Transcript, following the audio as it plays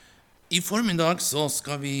I formiddag så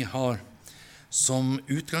skal vi ha som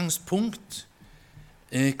utgangspunkt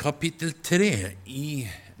kapittel 3 i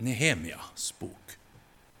Nehemias bok.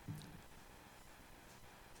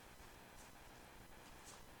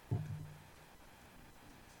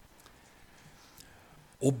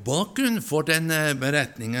 Og bakgrunnen for denne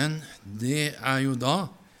beretningen, det jo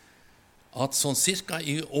da at sånn cirka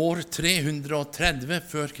i år 330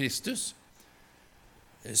 før Kristus,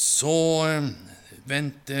 så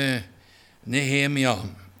vendte Nehemia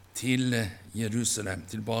til Jerusalem,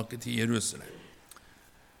 tilbake til Jerusalem.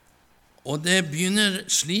 Og det begynner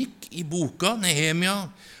slik i boka. Nehemia,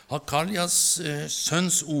 Hakaljas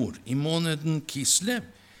sønns ord, i måneden Kislev,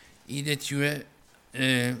 i det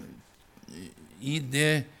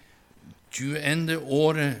 20.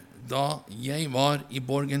 året da jeg var i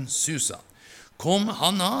borgen Susa, kom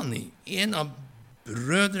Hanani, en av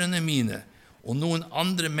brødrene mine, og noen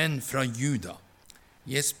andre menn fra Juda.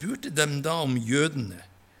 Jeg spurte dem da om jødene,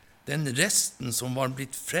 den resten som var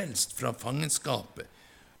blitt frelst fra fangenskapet,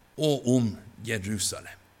 og om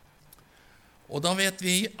Jerusalem. Og da vet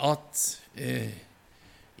vi at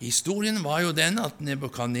historien var jo den at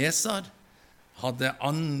Nebukadnesar hadde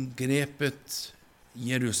angrepet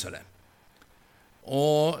Jerusalem.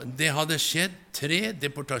 Og det hadde skjedd 3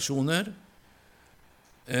 deportasjoner,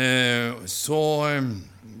 så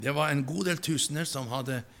det var en god del tusener som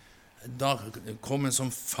hadde da kommet som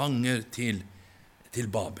fanger til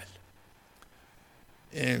Babel.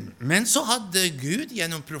 Men så hadde Gud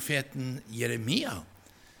gjennom profeten Jeremia,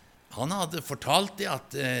 han hadde fortalt det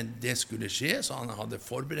at det skulle skje, så han hadde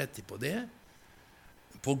forberedt på det,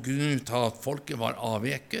 på grunn av at folket var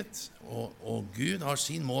avveket, og Gud har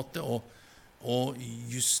sin måte å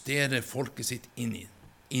justere folket sitt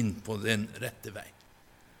inn på den rette vei.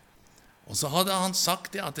 Og så hadde han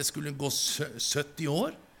sagt det at det skulle gå 70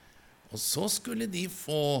 år, og så skulle de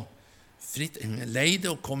få fritt leide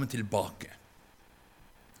og komme tilbake.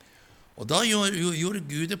 Og da gjorde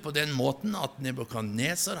Gud det på den måten at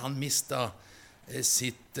Nebukadnesar, han mistet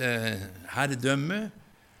sitt herredømme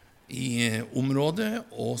i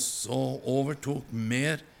området, og så overtok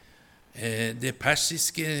mer det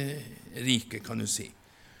persiske riket, kan du si.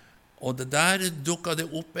 Og der dukket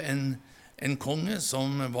det opp en konge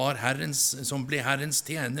som ble Herrens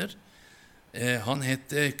tjener. Han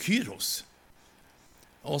het Kyros.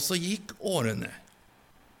 Og så gikk årene,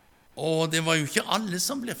 og det var jo ikke alle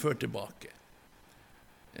som ble ført tilbake.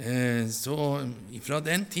 Så fra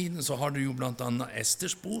den tiden så har du jo blant annet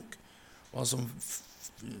Esters bok, hva som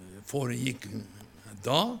foregikk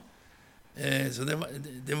da. Så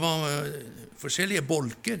det var forskjellige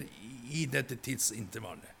bolker i dette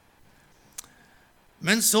tidsintervallet.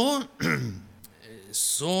 Men så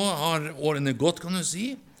har årene gått, kan du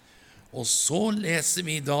si, og så leser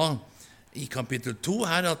vi da i kapittel 2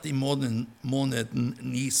 her at i måneden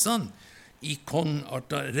Nisan, i kong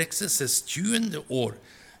Artaxerxes 20. år,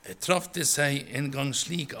 traff det seg en gang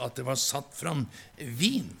slik at det var satt fram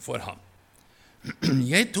vin for ham.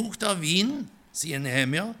 Jeg tok da vinen, sier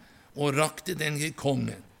Nehemia, og rakte den til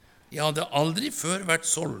kongen. Jeg hadde aldri før vært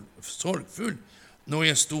sorgfull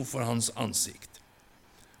når jeg sto for hans ansikt.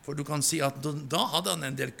 For du kan si at da hadde han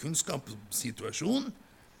en del kunnskap om situasjonen.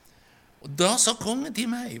 Og da sa kongen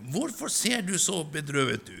til meg, hvorfor ser du så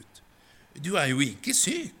bedrøvet ut? Du jo ikke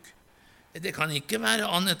syk. Det kan ikke være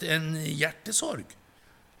annet enn hjertesorg.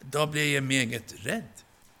 Da ble jeg meget redd.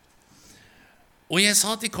 Og jeg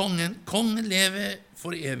sa til kongen, kongen lever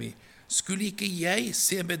for evig. Skulle ikke jeg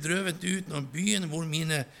se bedrøvet ut når byen hvor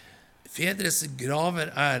mine fedres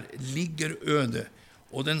graver ligger øde,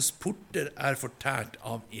 og dens porter fortært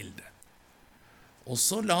av ilde? Og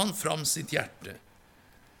så la han fram sitt hjerte.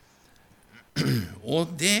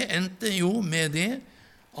 Og det endte jo med det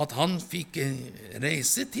at han fikk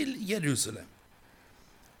reise til Jerusalem.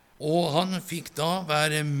 Og han fikk da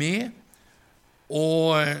være med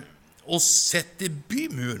og sette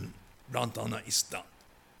bymuren blant annet i stand.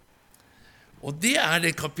 Og det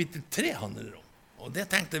det kapittel 3 handler om. Og det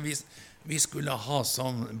tenkte vi skulle ha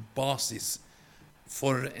som basis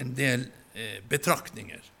for en del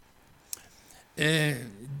betraktninger.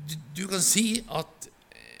 Du kan si at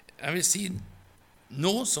jeg vil si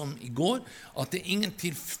nå som i går, at det ingen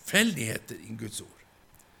tilfeldigheter i Guds ord.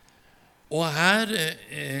 Og her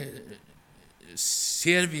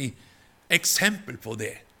ser vi eksempel på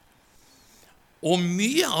det. Og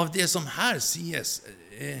mye av det som her sies,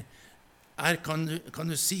 kan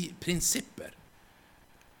du si, prinsipper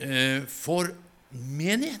for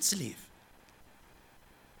menighetsliv,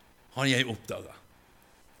 har jeg oppdaget.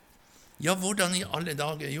 Ja, hvordan i alle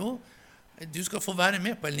dager? Jo, du skal få være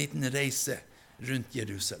med på en liten reise rundt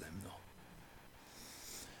Jerusalem nå.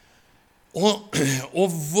 Og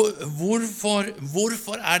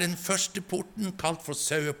hvorfor den første porten kalt for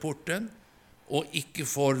saueporten, og ikke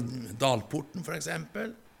for dalporten, for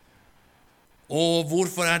eksempel? Og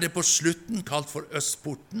hvorfor det på slutten kalt for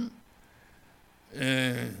østporten?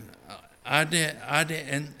 Det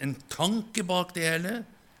en tanke bak det hele?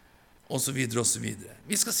 Og så videre, og så videre.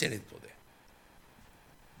 Vi skal se litt på det.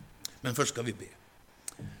 Men først skal vi be.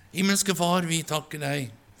 Himmelske Far, vi takker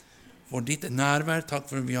deg for ditt nærvær. Takk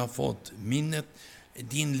for at vi har fått minnet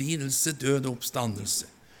din lidelse, død og oppstandelse.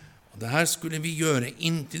 Og det her skulle vi gjøre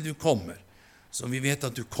inntil du kommer, så vi vet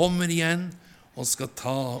at du kommer igjen og skal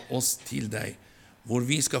ta oss til deg, hvor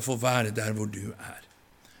vi skal få være der hvor du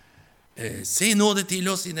Se nåde til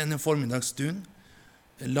oss i denne formiddagsstund.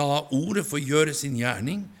 La ordet få gjøre sin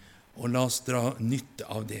gjerning, og la oss dra nytte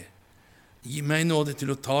av det. Gi meg nåde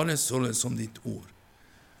til å tale sånn som ditt ord,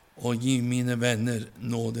 og gi mine venner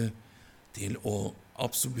nåde til å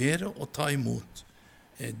absorbere og ta imot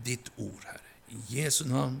ditt ord, Herre. I Jesu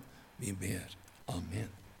navn vi ber. Amen.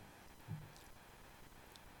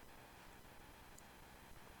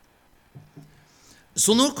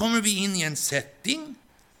 Så nå kommer vi inn i en setting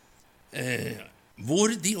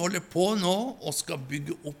hvor de holder på nå og skal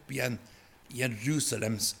bygge opp igjen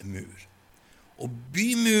Jerusalems mur. Og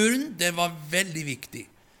bymuren, det var veldig viktig.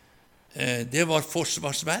 Det var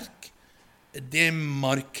forsvarsverk. Det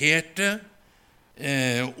markerte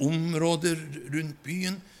områder rundt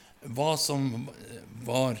byen, hva som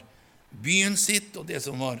var byen sitt og det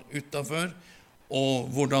som var utenfor,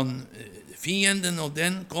 og hvordan fienden og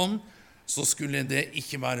den kom, så skulle det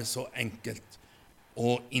ikke være så enkelt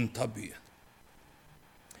å innta byen.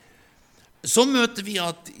 Så møter vi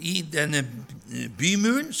at i denne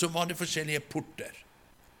bymuren så var det forskjellige porter.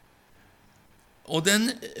 Og den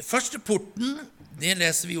første porten, det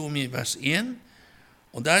leser vi om i vers 1,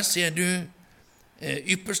 og der ser du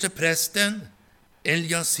ypperste presten,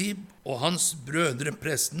 Eliasib og hans brødre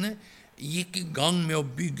prestene gikk i gang med å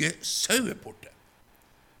bygge saueporter,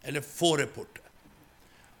 eller fåreporter.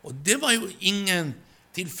 Og det var jo ingen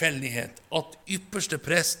tilfeldighet at ypperste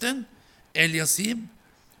presten, Eliasib,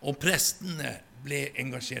 og prestene ble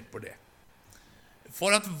engasjert på det. For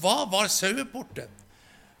at hva var saueporten?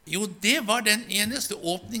 Jo, det var den eneste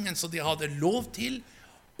åpningen som de hadde lov til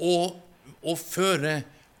å føre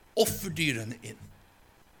offerdyrene inn.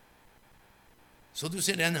 Så du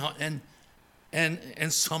ser en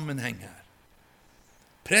sammenheng her.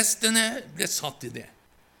 Prestene ble satt i det,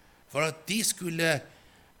 for at de skulle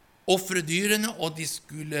offre dyrene, og de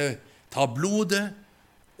skulle ta blodet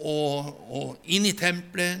og inn i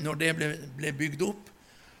tempelet når det ble bygd opp,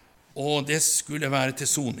 og det skulle være til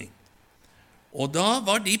soning. Og da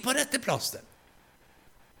var de på rette plassen.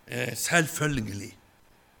 Selvfølgelig.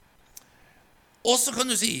 Og så kan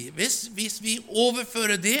du si, hvis vi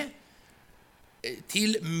overfører det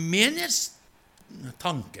til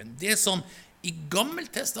menighetstanken, det som i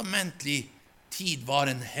gammeltestamentlig tid var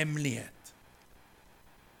en hemmelighet,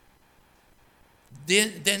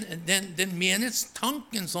 den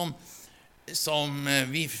menighetstanken som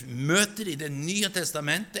vi møter i Det nye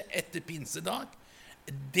testamentet etter pinsedag,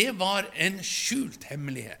 det var en skjult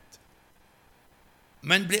hemmelighet,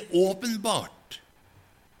 men ble åpenbart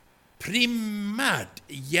primært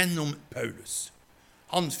gjennom Paulus.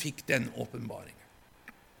 Han fikk den åpenbaringen.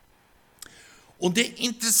 Og det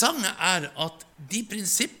interessante at de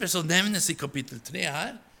prinsipper som nevnes i kapittel 3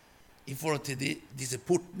 her, i forhold til disse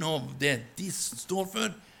portene og det de står for,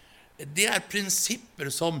 det prinsipper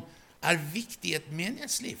som viktige i et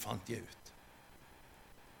menighetsliv, fant jeg ut.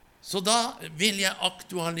 Så da vil jeg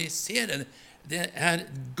aktualisere det her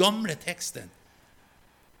gamle teksten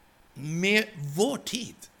med vår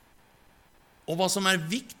tid, og hva som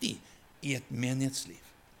viktig i et menighetsliv.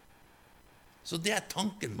 Så det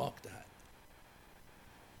tanken bak det her.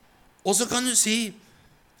 Og så kan du si,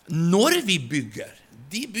 når vi bygger,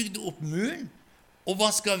 de bygde opp muren, og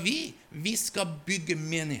hva skal vi? Vi skal bygge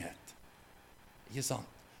menighet. Ikke sant?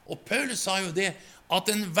 Og Paulus sa jo det, at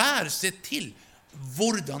enhver ser til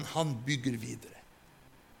hvordan han bygger videre.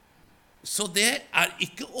 Så det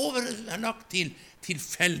ikke overlagt til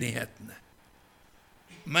tilfeldighetene.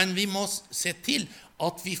 Men vi må se til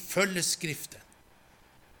at vi følger Skriften.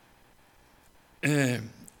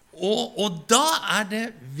 Og da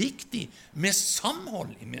det viktig med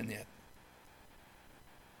samhold i menigheten.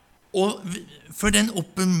 Og for den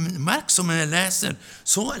oppmerksomme leser,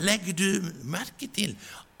 så legger du merke til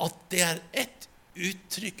at det et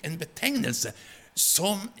uttrykk, en betegnelse,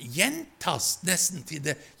 som gjentas nesten til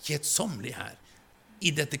det kjedsommelige her,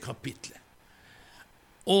 i dette kapitlet.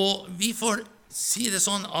 Og vi får si det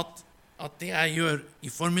sånn at det jeg gjør i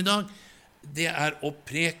formiddag, det å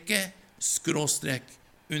preke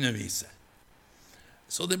undervise.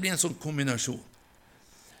 Så det blir en sånn kombinasjon.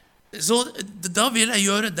 Så da vil jeg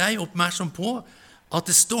gjøre deg oppmerksom på at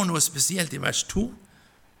det står noe spesielt i vers 2,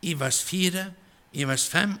 i vers 4, i vers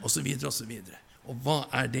 5, og så videre, og så videre. Og hva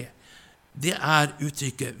er det? Det er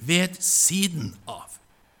uttrykket ved siden av.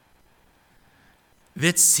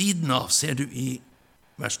 Ved siden av ser du i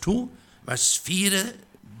vers 2. Vers 4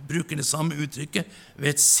 bruker det samme uttrykket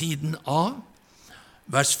ved siden av.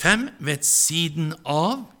 Vers 5 ved siden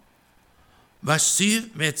av. Vers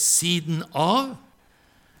 7 ved siden av.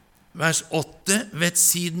 Vers 8 ved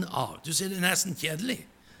siden av. Du ser det er nesten kjedelig,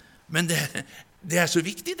 men det er så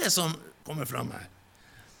viktig det som kommer fram her.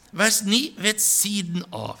 Vers 9 ved siden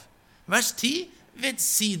av. Vers 10 ved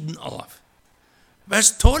siden av.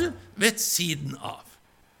 Vers 12 ved siden av.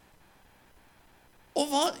 Og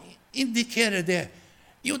hva indikerer det?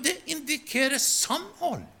 Jo, det indikerer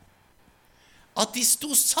samhold. At de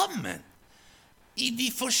sto sammen i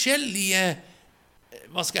de forskjellige,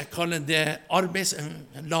 hva skal jeg kalle det,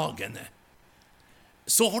 arbeidslagene.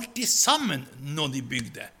 Så holdt de sammen når de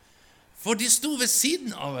bygde. For de sto ved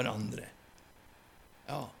siden av hverandre.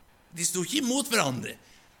 Ja, de sto ikke mot hverandre.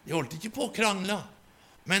 De holdt ikke på å krangle.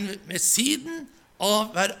 Men ved siden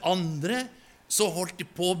av hverandre så holdt de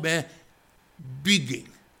på med bygging.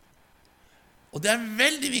 Og det er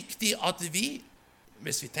veldig viktig at vi,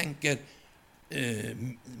 hvis vi tenker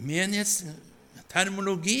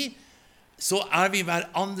menighetsterminologi, så er vi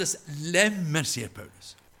hverandres lemmer, sier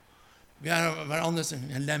Paulus. Vi er hverandres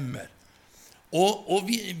lemmer. Og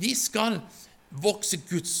vi skal vokse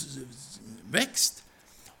Guds vekst,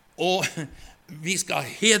 og vi skal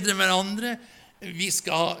hedre hverandre, vi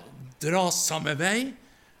skal dra samme vei,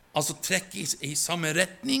 altså trekke i samme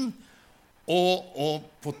retning, og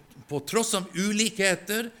på tross av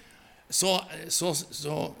ulikheter, så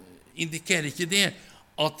indikerer ikke det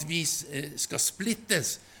at vi skal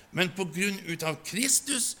splittes, men på grunn av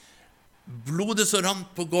Kristus, blodet som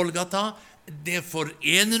rant på Golgata, det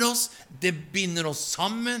forener oss, det binder oss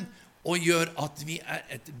sammen, og gjør at vi er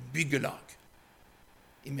et byggelag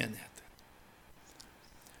i menigheten.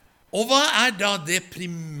 Og hva er da det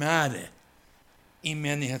primære i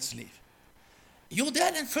menighetsliv? Jo, det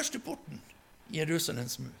er den første porten,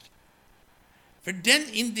 Jerusalems mur. For den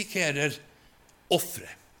indikerer offre.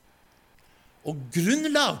 Og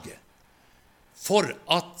grunnlaget for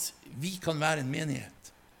at vi kan være en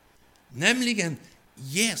menighet, nemlig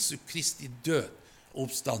Jesu Kristi død og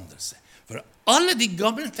oppstandelse. For alle de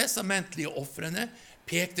gammeltestamentlige offrene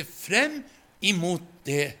pekte frem imot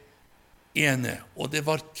det ene, og det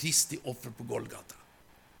var Kristi offer på Golgata.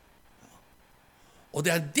 Og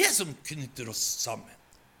det er det som knytter oss sammen.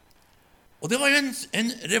 Og det var jo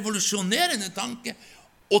en revolusjonerende tanke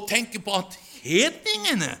å tenke på at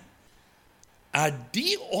hedningene er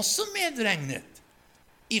de også medregnet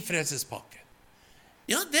i frelsespakken.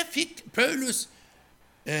 Ja, det fikk Paulus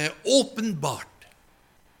åpenbart.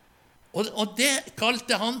 Og det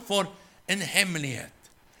kalte han for en hemmelighet,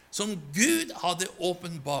 som Gud hadde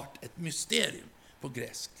åpenbart, et mysterium på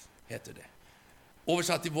gresk, heter det.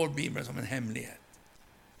 Oversatt i vår Bibel som en hemmelighet.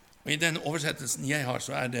 Og i den oversettelsen jeg har,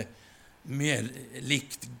 så er det mer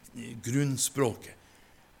likt grunnspråket,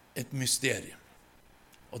 et mysterium.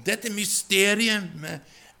 Og dette mysterium,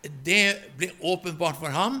 det ble åpenbart for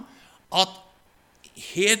ham, at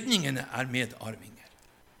hedningene er medarvinger.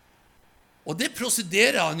 Og det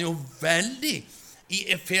prosederer han jo veldig i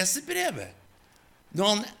Efeserbrevet, når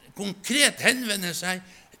han konkret henvender seg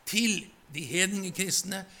til de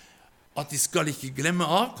hedningekristne, at de skal ikke glemme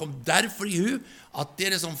av, kom derfor i hu, at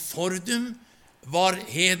dere som fordum var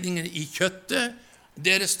hedninger i kjøttet,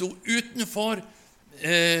 dere sto utenfor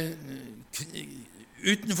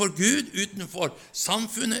Gud, utenfor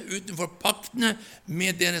samfunnet, utenfor paktene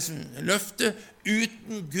med deres løfte,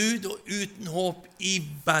 uten Gud og uten håp i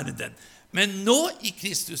verden. Men nå i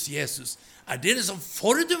Kristus Jesus er dere som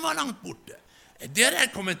fordum var langt borte. Dere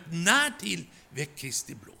er kommet nær til ved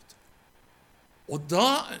Kristi blod. Og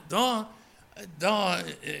da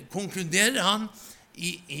konkluderer han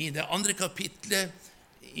i det andre kapitlet,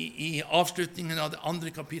 i avslutningen av det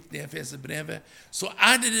andre kapitlet i Efeserbrevet, så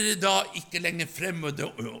er dere da ikke lenger fremmede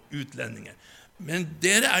og utlendinger, men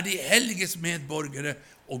dere er de helliges medborgere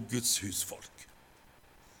og Guds husfolk.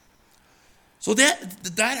 Så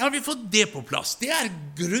der har vi fått det på plass. Det er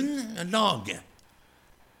grunnlaget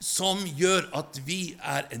som gjør at vi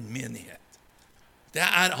er en menighet. Det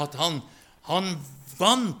er at han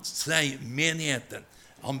vant seg menigheten.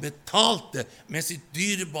 Han betalte med sitt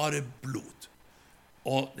dyrebare blod.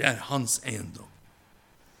 Og det er hans eiendom.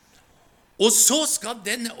 Og så skal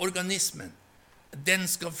denne organismen, den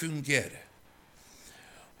skal fungere.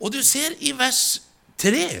 Og du ser i vers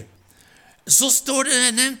 3, så står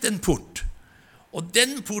det nevnt en port. Og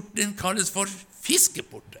den porten kalles for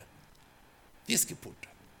fiskeporten. Fiskeporten.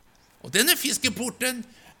 Og denne fiskeporten,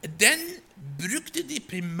 den brukte de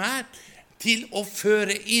primært til å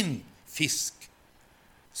føre inn fisk,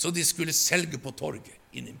 så de skulle selge på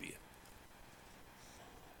torget inne i byen.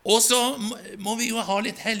 Og så må vi jo ha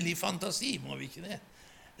litt hellig fantasi, må vi ikke det?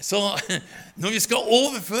 Så når vi skal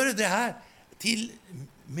overføre det her til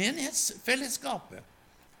menighetsfellesskapet,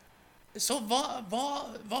 så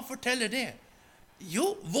hva forteller det?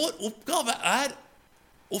 Jo, vår oppgave er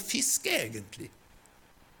å fiske egentlig.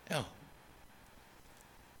 Ja.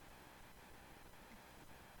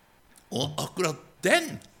 Og akkurat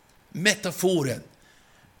den metaforen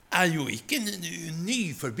er jo ikke ny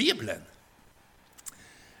for Bibelen.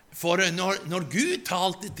 For når Gud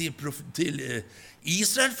talte til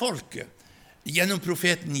Israelfolket gjennom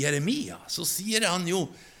profeten Jeremia, så sier han jo,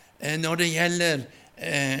 når det gjelder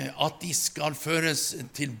at de skal føres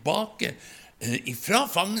tilbake fra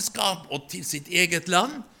fangenskap og til sitt eget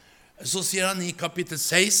land, så sier han i kapittel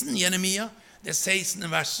 16, Jeremia, det 16.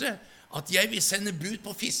 verset, at jeg vil sende bud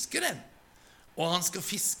på fiskeren, og han skal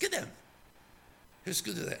fiske dem.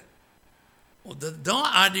 Husker du det? Og da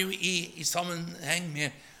er det jo i sammenheng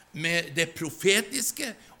med det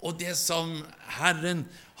profetiske og det som Herren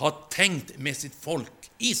har tenkt med sitt folk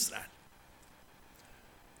Israel.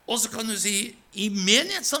 Og så kan du si, i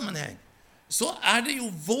menighetssammenheng, så er det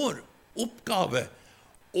jo vår oppgave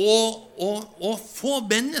å få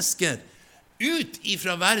mennesker ut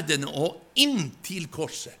ifra verden og inn til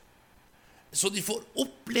korset, så de får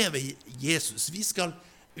oppleve Jesus. Vi skal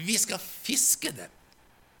fiske dem.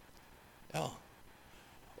 Ja.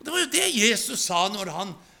 Og det var jo det Jesus sa når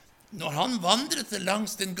han vandret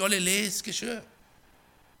langs den galileiske sjø.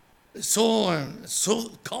 Så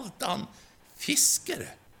kalte han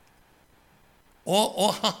fiskere.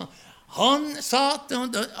 Og han sa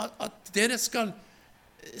at dere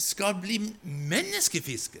skal bli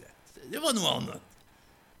menneskefiskere. Det var noe annet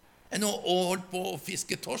enn å holde på å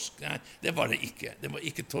fiske torsk. Nei, det var det ikke. Det var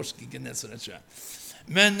ikke torsk i Genesaret sjø.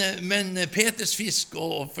 Men Peters fisk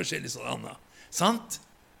og forskjellig sånn annet. Sant?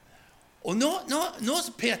 Og nå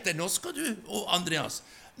Peter, nå skal du, og Andreas,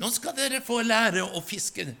 nå skal dere få lære å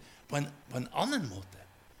fiske på en annen måte.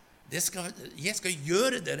 Jeg skal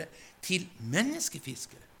gjøre dere til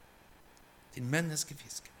menneskefiskere. Til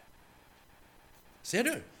menneskefiskere. Ser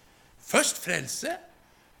du? Først frelse,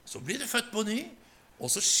 så blir du født på ny, og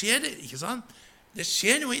så skjer det, ikke sant? Det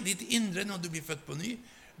skjer noe i ditt indre når du blir født på ny.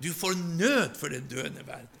 Du får nød for den døende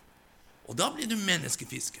verden. Og da blir du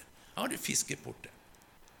menneskefisker. Da har du fiskeporten.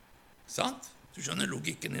 Sant? Du skjønner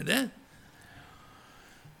logikken i det?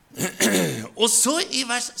 Og så i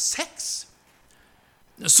vers 6,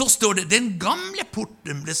 så står det, den gamle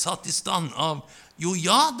porten ble satt i stand av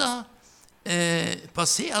Jojada,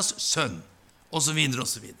 Passeas sønn, og så videre, og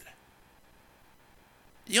så videre.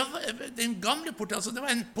 Ja, den gamle porten, altså det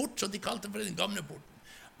var en port som de kalte for den gamle porten.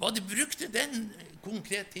 Hva de brukte den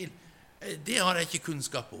konkret til, det har jeg ikke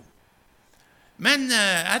kunnskap om. Men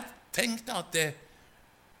jeg tenkte at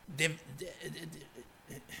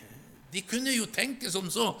de kunne jo tenke som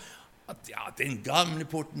så, at ja, den gamle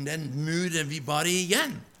porten, den murer vi bare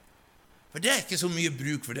igjen. For det er ikke så mye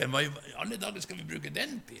bruk for den. Hva i alle dager skal vi bruke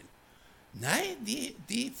den til? Nei,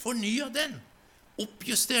 de fornyet den,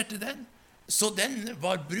 oppjusterte den, så den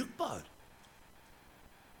var brukbar.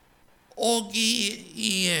 Og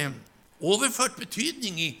i overført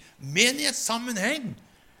betydning i menighetssammenheng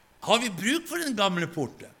har vi bruk for den gamle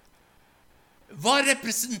porten. Hva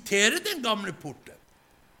representerer den gamle porten?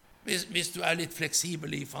 Hvis du er litt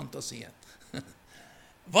fleksibel i fantasien.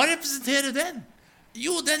 Hva representerer den?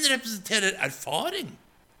 Jo, den representerer erfaring.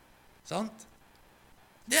 Sant?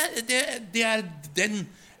 Det er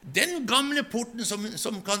den gamle porten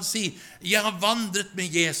som kan si, jeg har vandret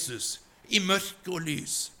med Jesus i mørke og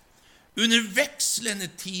lys, under vekslende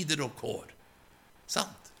tider og kår.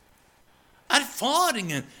 Sant?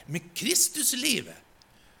 Erfaringen med Kristuslivet.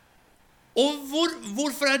 Og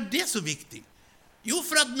hvorfor er det så viktig? Jo,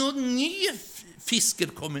 for at når nye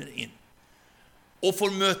fisker kommer inn og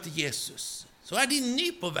får møte Jesus, så er de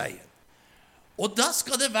nye på veien. Og da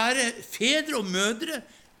skal det være fedre og mødre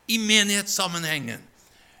i menighetssammenhengen,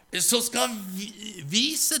 som skal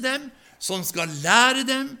vise dem, som skal lære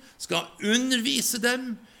dem, skal undervise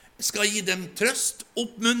dem, skal gi dem trøst,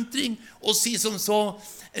 oppmuntring, og si som så,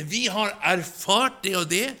 vi har erfart det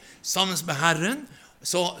og det sammen med Herren,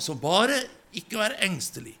 så bare ikke vær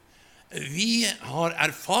engstelig. Vi har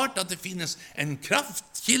erfart at det finnes en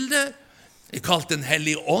kraftkilde, kalt den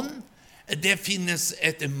hellige ånd. Det finnes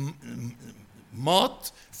et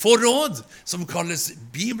matforråd som kalles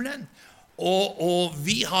Bibelen, og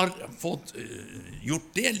vi har fått gjort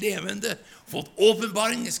det levende, fått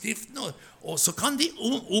åpenbaring i Skriften, og så kan de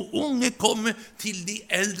unge komme til de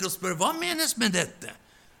eldre og spørre, hva menes med dette?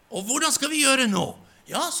 Og hvordan skal vi gjøre nå?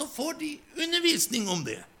 Ja, så får de undervisning om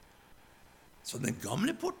det. Så den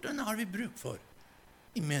gamle porten har vi bruk for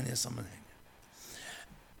i menighetssammenheng.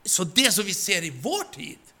 Så det som vi ser i vår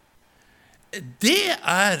tid, det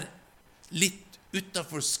er litt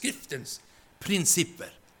utenfor Skriftens prinsipper.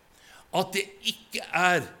 At det ikke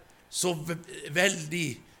er så veldig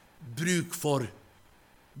bruk for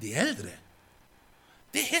de eldre.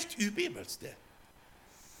 Det er helt ubibelsk, det.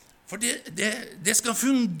 For det skal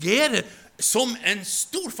fungere som en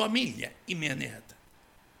stor familie i menigheten.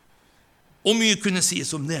 Og mye kunne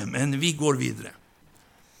sies om det, men vi går videre.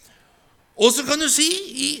 Og så kan du si,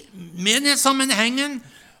 i menighetssammenhengen,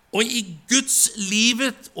 og i Guds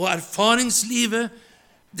livet og erfaringslivet,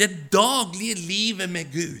 det daglige livet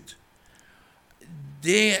med Gud,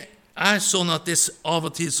 det er sånn at av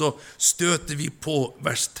og til så støter vi på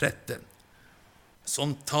vers 13,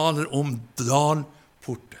 som taler om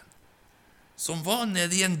dalporten, som var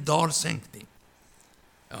nede i en dalsenkning.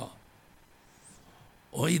 Ja.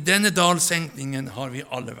 Og i denne dalsenkningen har vi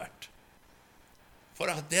alle vært. For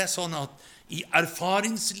at det er sånn at i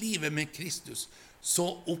erfaringslivet med Kristus, så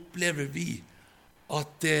opplever vi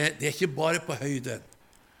at det er ikke bare på høyden,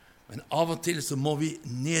 men av og til så må vi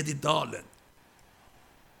ned i dalen.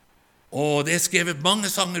 Og det er skrevet mange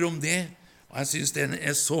sanger om det, og jeg synes den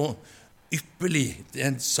er så ypperlig,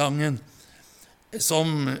 den sangen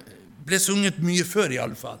som ble sunget mye før i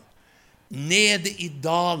alle fall. Nede i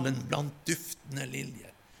dalen blant duftende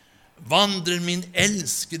liljer, vandrer min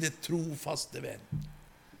elskede trofaste venn.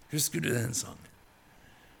 Husker du den sangen?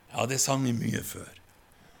 Ja, det sang vi mye før.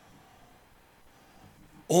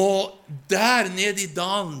 Og der nede i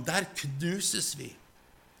dalen, der knuses vi.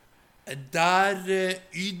 Der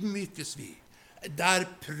ydmykes vi. Der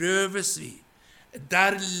prøves vi.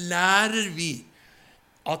 Der lærer vi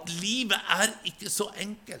at livet er ikke så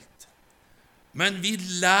enkelt. Men vi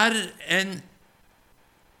lærer en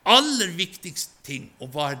aller viktigste ting,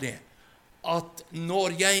 og hva er det? At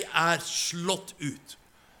når jeg er slått ut,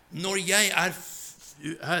 når jeg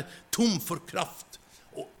er tom for kraft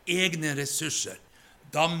og egne ressurser,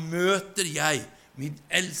 da møter jeg min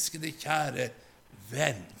elskede kjære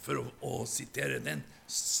venn, for å sitere den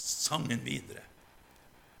sangen videre.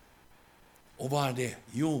 Og hva er det?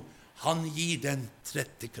 Jo, han gir den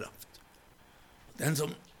trette kraft. Den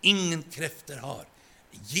som ingen krefter har,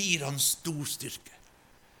 gir han stor styrke.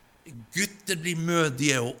 Gutter blir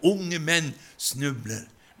mødige, og unge menn snubler,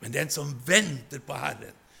 men den som venter på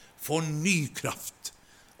Herren, får ny kraft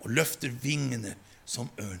og løfter vingene som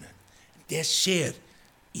ørnen. Det skjer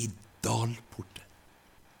i dalporten.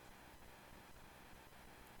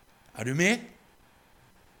 Er du med?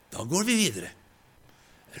 Da går vi videre,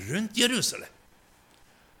 rundt Jerusalem.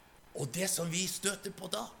 Og det som vi støter på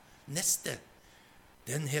da, neste,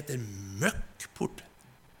 den heter Møkkporten.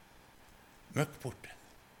 Møkkporten.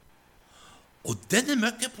 Og denne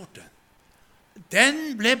møkkeporten,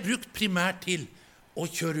 den ble brukt primært til å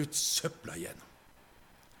kjøre ut søpla gjennom.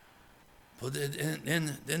 På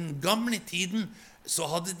den gamle tiden så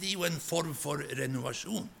hadde de jo en form for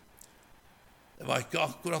renovasjon. Det var ikke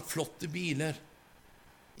akkurat flotte biler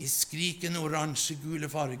i skrikende oransje, gule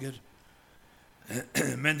farger,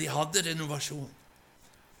 men de hadde renovasjon.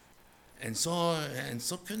 En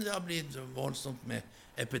så kunne det ha blitt voldsomt med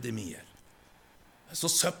epidemier. Så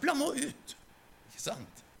søpla må ut, ikke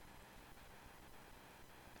sant?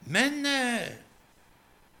 Men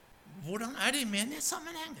hvordan er det i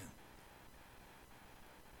menighetssammenhengen?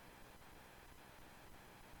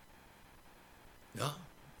 Ja,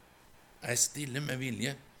 jeg stiller med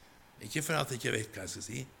vilje. Ikke for at jeg ikke vet hva jeg skal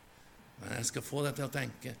si, men jeg skal få deg til å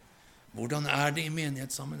tenke. Hvordan er det i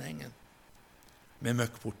menighetssammenhengen med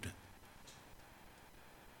møkkporten?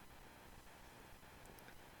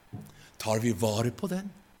 Tar vi vare på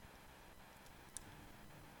den?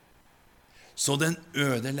 Så den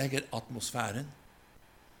ødelegger atmosfæren?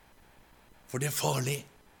 For det er farlig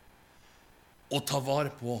å ta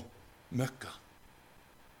vare på møkka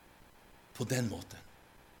på den måten.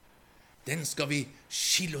 Den skal vi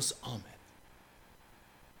skille oss av med.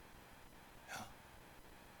 Ja.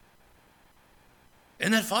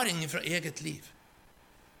 En erfaring fra eget liv.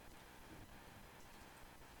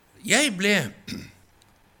 Jeg ble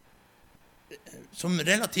som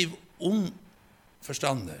relativt ung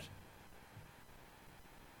forstander,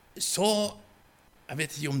 så jeg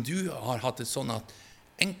vet ikke om du har hatt det sånn at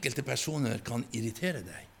enkelte personer kan irritere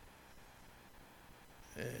deg.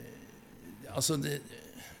 altså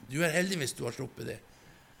du heldig hvis du har sluppet det.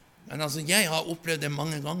 Men altså, jeg har opplevd det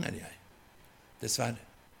mange ganger, dessverre.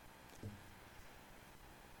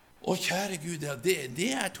 Og kjære Gud,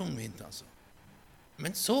 det tungvint, altså.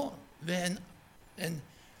 Men så, ved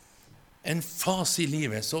en fase i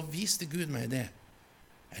livet, så viste Gud meg det.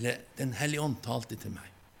 Eller Den hellige ånd talte til meg.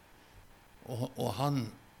 Og han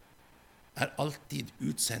alltid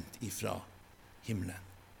utsendt ifra himmelen.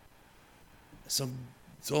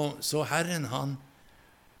 Så Herren,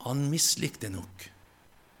 han mislikte nok.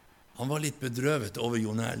 Han var litt bedrøvet over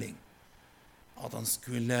Jon Erling, at han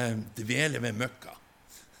skulle dvele ved møkka.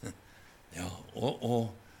 Ja,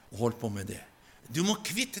 og holdt på med det. Du må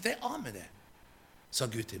kvitte deg av med det, sa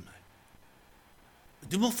Gud til meg.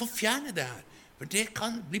 Du må få fjerne det her, for det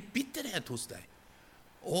kan bli bitterhet hos deg,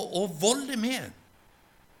 og volde med.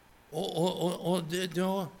 Og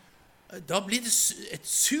da blir det et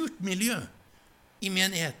surt miljø i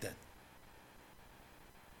menigheten.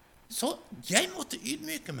 Så jeg måtte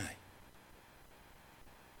ydmyke meg.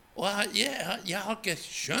 Og jeg har ikke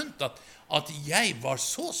skjønt at jeg var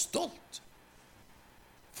så stolt.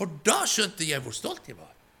 For da skjønte jeg hvor stolt jeg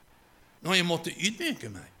var, når jeg måtte ydmyke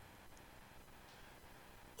meg.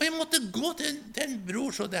 Og jeg måtte gå til en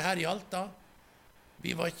bror så det her i Alta.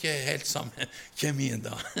 Vi var ikke helt samme kjemien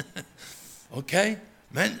da. Ok?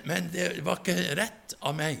 Men det var ikke rett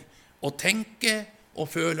av meg å tenke og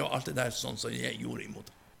føle og alt det der sånn som jeg gjorde imot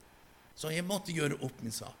ham. Så jeg måtte gjøre opp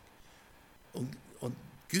min sak. Og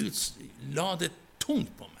Gud la det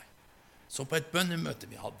tungt på meg. Så på et bønnemøte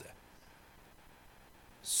vi hadde,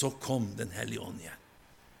 så kom Den hellige ånd igjen.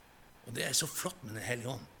 Og det så flott med Den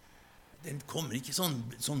hellige ånd. Den kommer ikke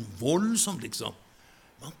sånn voldsomt, liksom.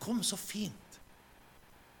 Men han kommer så fint.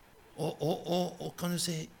 Og kan du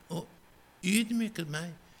si, og ydmyket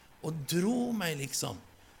meg, og dro meg liksom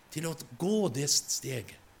til å gå det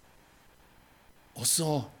steget. Og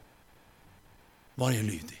så var jeg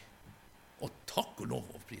lydig. Og takk og lov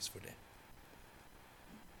og pris for det.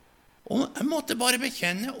 Og jeg måtte bare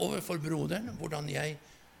bekjenne overfor broderen hvordan jeg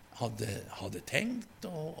hadde tenkt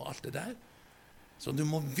og alt det der. Så du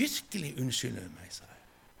må virkelig unnskylde meg, sa jeg.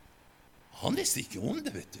 Han visste ikke om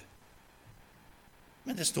det, vet du.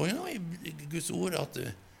 Men det står jo nå i Guds ord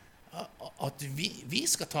at vi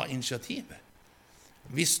skal ta initiativet.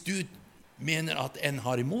 Hvis du mener at en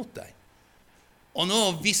har imot deg. Og nå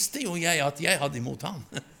visste jo jeg at jeg hadde imot han.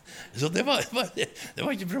 Så det var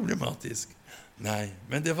ikke problematisk. Nei,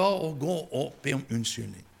 men det var å gå og be om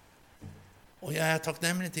unnskyldning. Og jeg er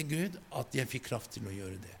takknemlig til Gud at jeg fikk kraft til å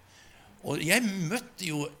gjøre det. Og jeg møtte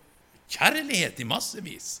jo kjærlighet i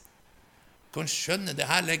massevis. Kan skjønne, det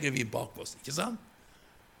her legger vi bak oss, ikke sant?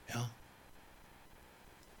 Ja.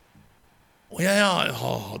 Og jeg har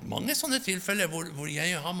hatt mange sånne tilfeller hvor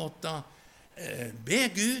jeg har måttet be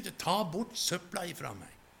Gud ta bort søpla ifra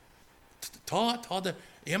meg. Ta det.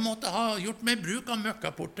 Jeg måtte ha gjort meg bruk av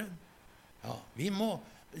møkkaporten. Ja, vi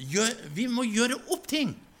må gjøre opp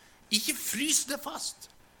ting. Ikke fryse det fast,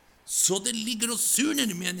 så det ligger og surner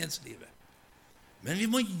i menighetslivet. Men vi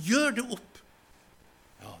må gjøre det opp.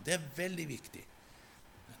 Ja, det er veldig viktig.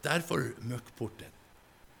 Derfor møkkporten.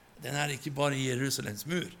 Den er ikke bare i Jerusalems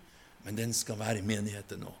mur, men den skal være i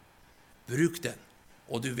menigheten nå. Bruk den.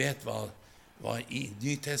 Og du vet hva i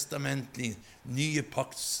nytestamentlig, nye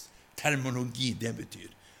pakts terminologi det betyr.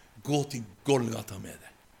 Gå til Golgata med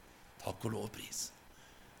det. Takk og lovpris.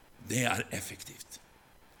 Det er effektivt.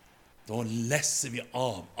 Da lesser vi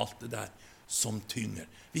av alt det der som tynger.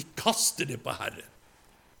 Vi kaster det på Herren.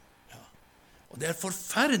 Ja. Og det er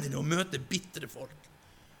forferdelig å møte bittre folk.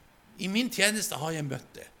 I min tjeneste har jeg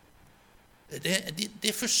møtt det.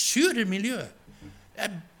 Det forsurer miljøet. Jeg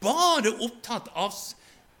er bare opptatt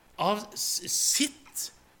av sitt,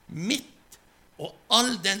 mitt, og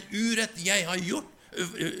all den urett jeg har gjort,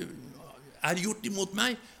 er gjort imot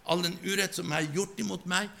meg, all den urett som er gjort imot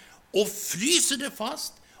meg, og fryser det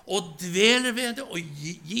fast, og dveler ved det, og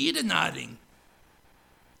gir det næring.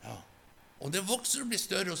 Ja. Og det vokser og blir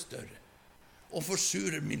større og større, og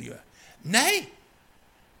forsurer miljøet. Nei!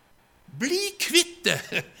 Bli kvitt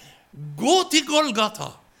det! Gå til Golgata!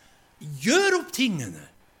 Gjør opp tingene!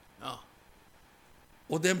 Ja.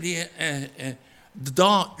 Og det blir...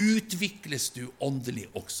 da utvikles du åndelig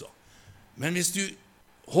også. Men hvis du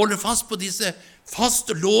holder fast på disse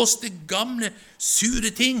fastlåste, gamle,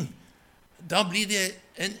 sure ting, da blir det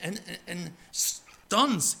en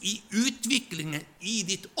stans i utviklingen i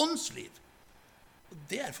ditt åndsliv. Og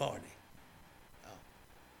det er farlig. Ja.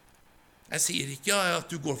 Jeg sier ikke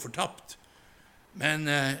at du går fortapt, men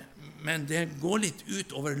det går litt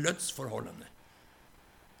ut over lønnsforholdene.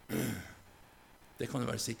 Det kan du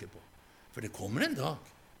være sikker på. For det kommer en dag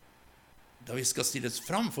da vi skal stilles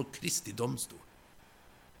fram for Kristi domstol.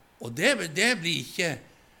 Og det blir ikke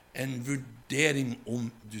en vurdering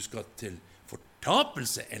om du skal til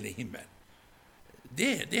fortapelse eller himmel.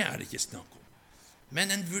 Det er det ikke snakk om.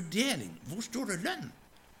 Men en vurdering, hvor står det lønn?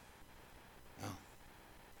 Ja.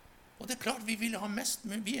 Og det er klart vi vil ha mest,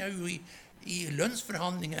 men vi er jo i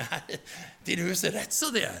lønnsforhandlinger her til huset rett så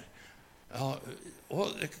det er. Ja, og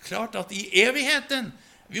det er klart at i evigheten,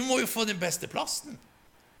 vi må jo få den beste plassen.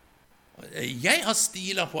 Jeg har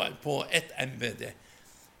stilet på et embede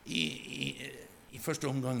i første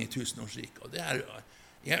omgang i tusenårsriket, og det er,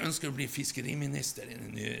 jeg ønsker å bli fiskeriminister i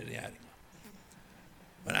den nye regjeringen.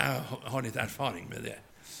 Men jeg har litt erfaring med det.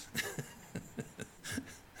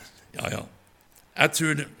 Ja. Jeg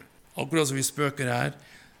tror, akkurat som vi spøker her,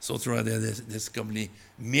 så tror jeg det skal bli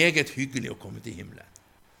meget hyggelig å komme til himmelen.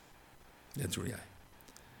 Det tror jeg.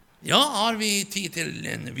 Ja, har vi tid til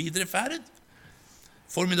en videre ferd?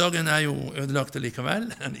 Formiddagen er jo ødelagt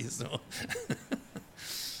likevel.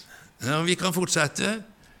 Ja, vi kan fortsette.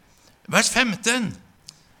 Vers 15.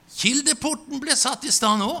 Kildeporten ble satt i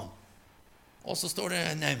stand også. Og så står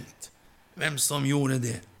det nevnt hvem som gjorde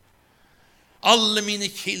det. Alle mine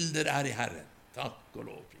kilder er i Herren. Takk og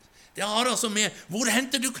lov. Det har altså med, hvor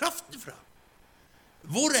henter du kraften fra?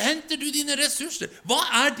 Hvor henter du dine ressurser? Hva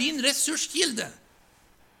er din ressurskilde?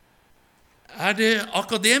 Er det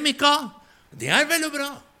akademika? Det er vel og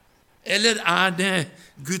bra. Eller er det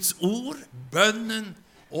Guds ord, bønnen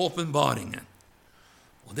og åpenbaringen?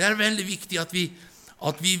 Og det er veldig viktig at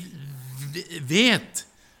vi vet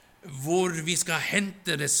hvor vi skal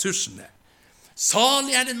hente ressursene.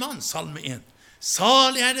 Salig er den mann, salme 1.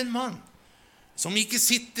 Salig er den mann som ikke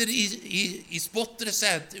sitter i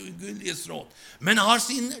spottereset og ugudeliges råd, men har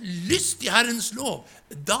sin lyst i Herrens lov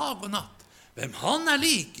dag og natt. Hvem han er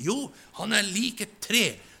lik? Jo, han er lik et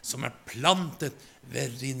tre som er plantet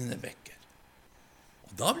ved rinnende bekker.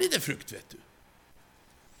 Og da blir det frukt, vet du.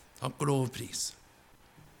 Takk og lov og pris.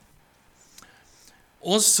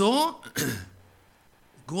 Og så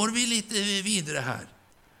går vi litt videre her.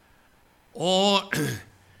 Og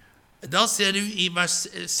da ser du i vers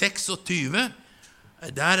 26,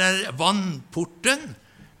 der er vannporten,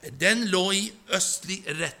 den lå i østlig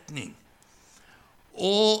retning.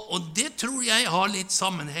 Og det tror jeg har litt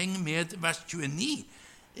sammenheng med vers 29,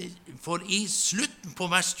 for i slutten på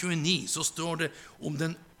vers 29 så står det om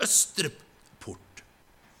den østre port.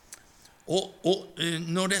 Og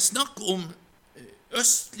når det er snakk om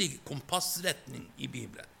østlig kompassretning i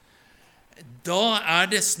Bibelen, da er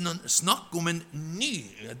det snakk om en ny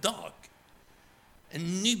dag,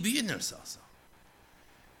 en ny begynnelse altså.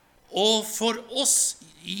 Og for oss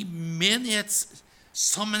i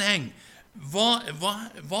menighetssammenheng, hva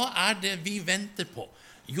er det vi venter på?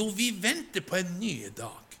 Jo, vi venter på en ny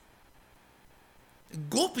dag.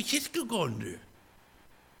 Gå på kirkegården, du.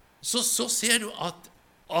 Så ser du at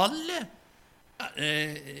alle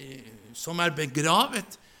som er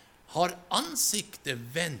begravet, har ansiktet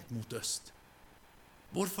vendt mot øst.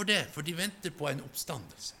 Hvorfor det? For de venter på en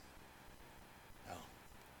oppstandelse. Ja.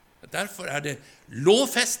 Derfor er det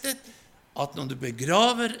lovfestet at når du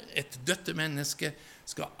begraver et dødt menneske,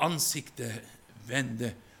 skal ansiktet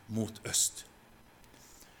vende mot øst.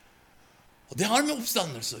 Og det har med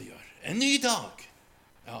oppstandelse å gjøre. En ny dag.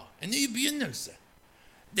 Ja, en ny begynnelse.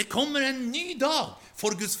 Det kommer en ny dag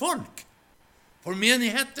for Guds folk, for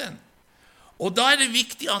menigheten. Og da er det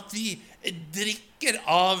viktig at vi drikker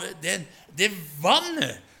av det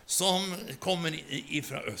vannet som kommer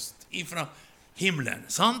ifra øst, ifra himmelen,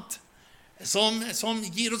 sant? Som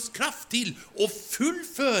gir oss kraft til å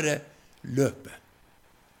fullføre løpet.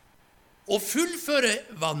 Å fullføre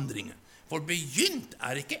vandringen. For begynt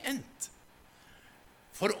er ikke endt.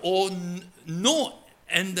 For å nå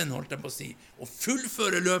enden, holdt jeg på å si, å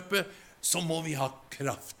fullføre løpet, så må vi ha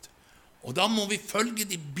kraft. Og da må vi følge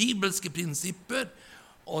de bibelske prinsipper,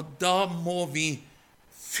 og da må vi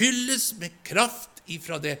fylles med kraft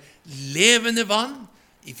ifra det levende vann,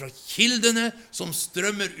 ifra kildene som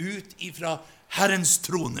strømmer ut ifra Herrens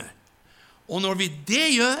trone. Og når vi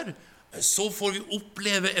det gjør, så får vi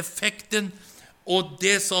oppleve effekten og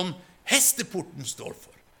det som hesteporten står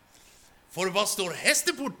for. For hva står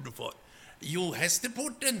hesteporten for? Jo,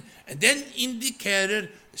 hesteporten, den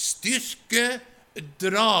indikerer styrke,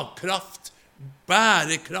 dragkraft,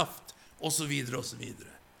 bærekraft, og så videre, og så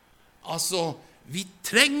videre. Altså, vi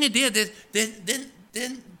trenger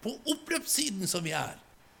den på oppløpssiden som vi er.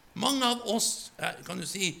 Mange av oss, kan du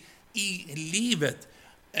si, i livet,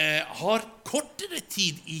 har kortere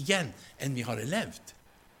tid igjen enn vi har levd.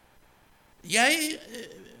 Jeg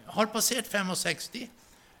har passert 65.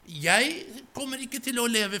 Jeg kommer ikke til å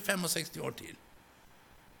leve 65 år til.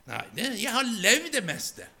 Nei, jeg har levd det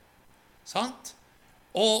meste. Sant?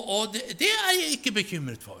 Og det er jeg ikke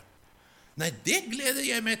bekymret for. Nei, det gleder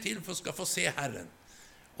jeg meg til, for skal få se Herren,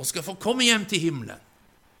 og skal få komme hjem til himmelen.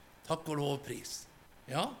 Takk og lov og pris.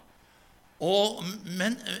 Ja.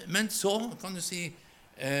 Men så kan du si,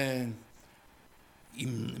 i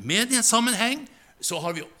mediesammenheng, så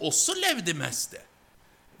har vi også levd det meste.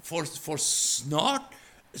 For snart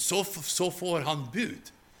så får han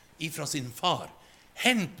bud ifra sin far.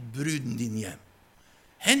 Hent bruden din hjem.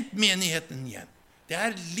 Hent menigheten hjem. Det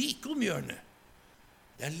er like om hjørnet.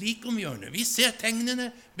 Det er like om hjørnet. Vi ser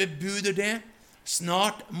tegnene, bebuder det.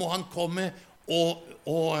 Snart må han komme og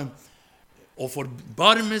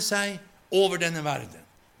forbarme seg over denne verden.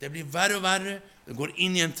 Det blir verre og verre. Det går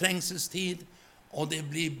inn i en trengselstid, og det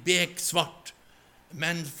blir beksvart.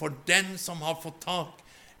 Men for den som har fått tak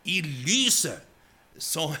i lyset,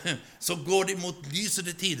 så går det mot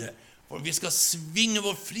lysere tider. For vi skal svinge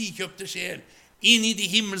vår frikjøpte sjel inn i de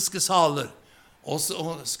himmelske saler, og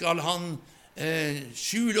så skal han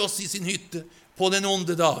skjule oss i sin hytte på den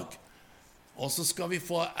onde dag. Og så skal vi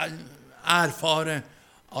få erfare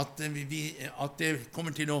at det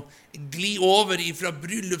kommer til å gli over fra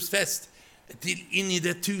bryllupsfest til inn i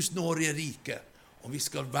det 1000-årige riket, og vi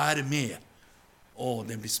skal være med.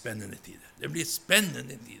 Det blir spennende tider. Det blir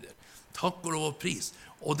spennende tider. Takk og lov og pris.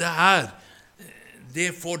 Og det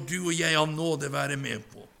får du og jeg av nåde være med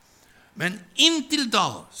på. Men inntil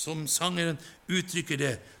da, som sangeren uttrykker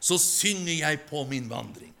det, så synger jeg på min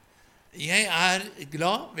vandring. Jeg er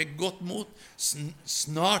glad ved godt mot.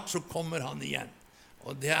 Snart så kommer han igjen.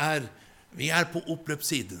 Og vi er på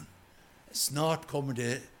oppløpssiden. Snart kommer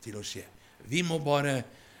det til å skje. Vi må bare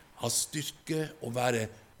ha styrke og være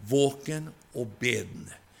våken og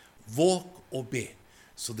bedende. Våk og be,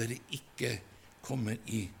 så dere ikke kommer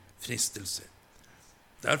i fristelse.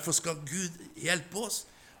 Derfor skal Gud hjelpe oss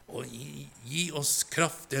og gi oss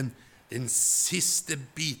kraft, den siste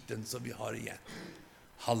biten som vi har igjen.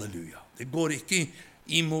 Halleluja. Det går ikke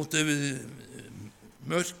imot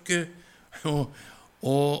mørke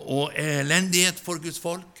og elendighet for Guds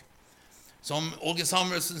folk. Som Åge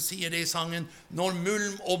Samuelsen sier det i sangen, når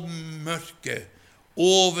mulm og mørke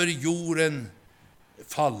over jorden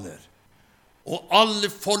faller, og alle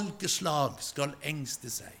folkeslag skal engste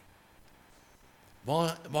seg.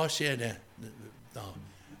 Hva skjer det da?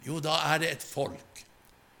 Jo, da er det et folk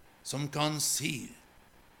som kan si,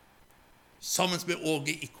 sammen med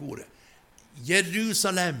Åge i koret,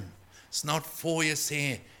 Jerusalem, snart får jeg se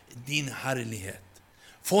din herlighet.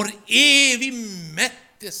 For evig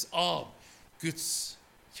mettes av Guds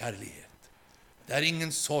kjærlighet. Det er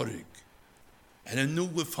ingen sorg, eller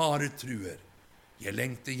noe fare truer. Jeg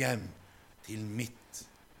lengter hjem til mitt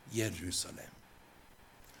Jerusalem.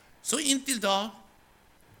 Så inntil da,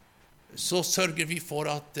 så sørger vi for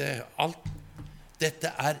at alt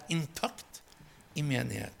dette er intakt i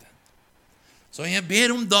menigheten. Så jeg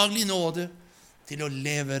ber om daglig nåde til å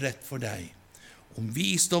leve rett for deg, om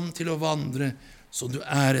visdom til å vandre, så du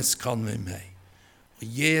æres kan ved meg. Og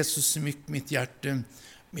Jesus, smykk mitt hjerte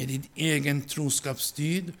med din egen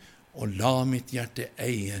troskapsdyd, og la mitt hjerte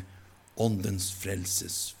eie åndens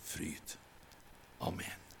frelses fryd.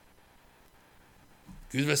 Amen.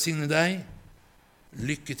 Gud velsigne deg.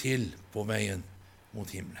 Lykke til på veien mot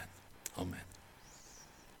himmelen. Amen.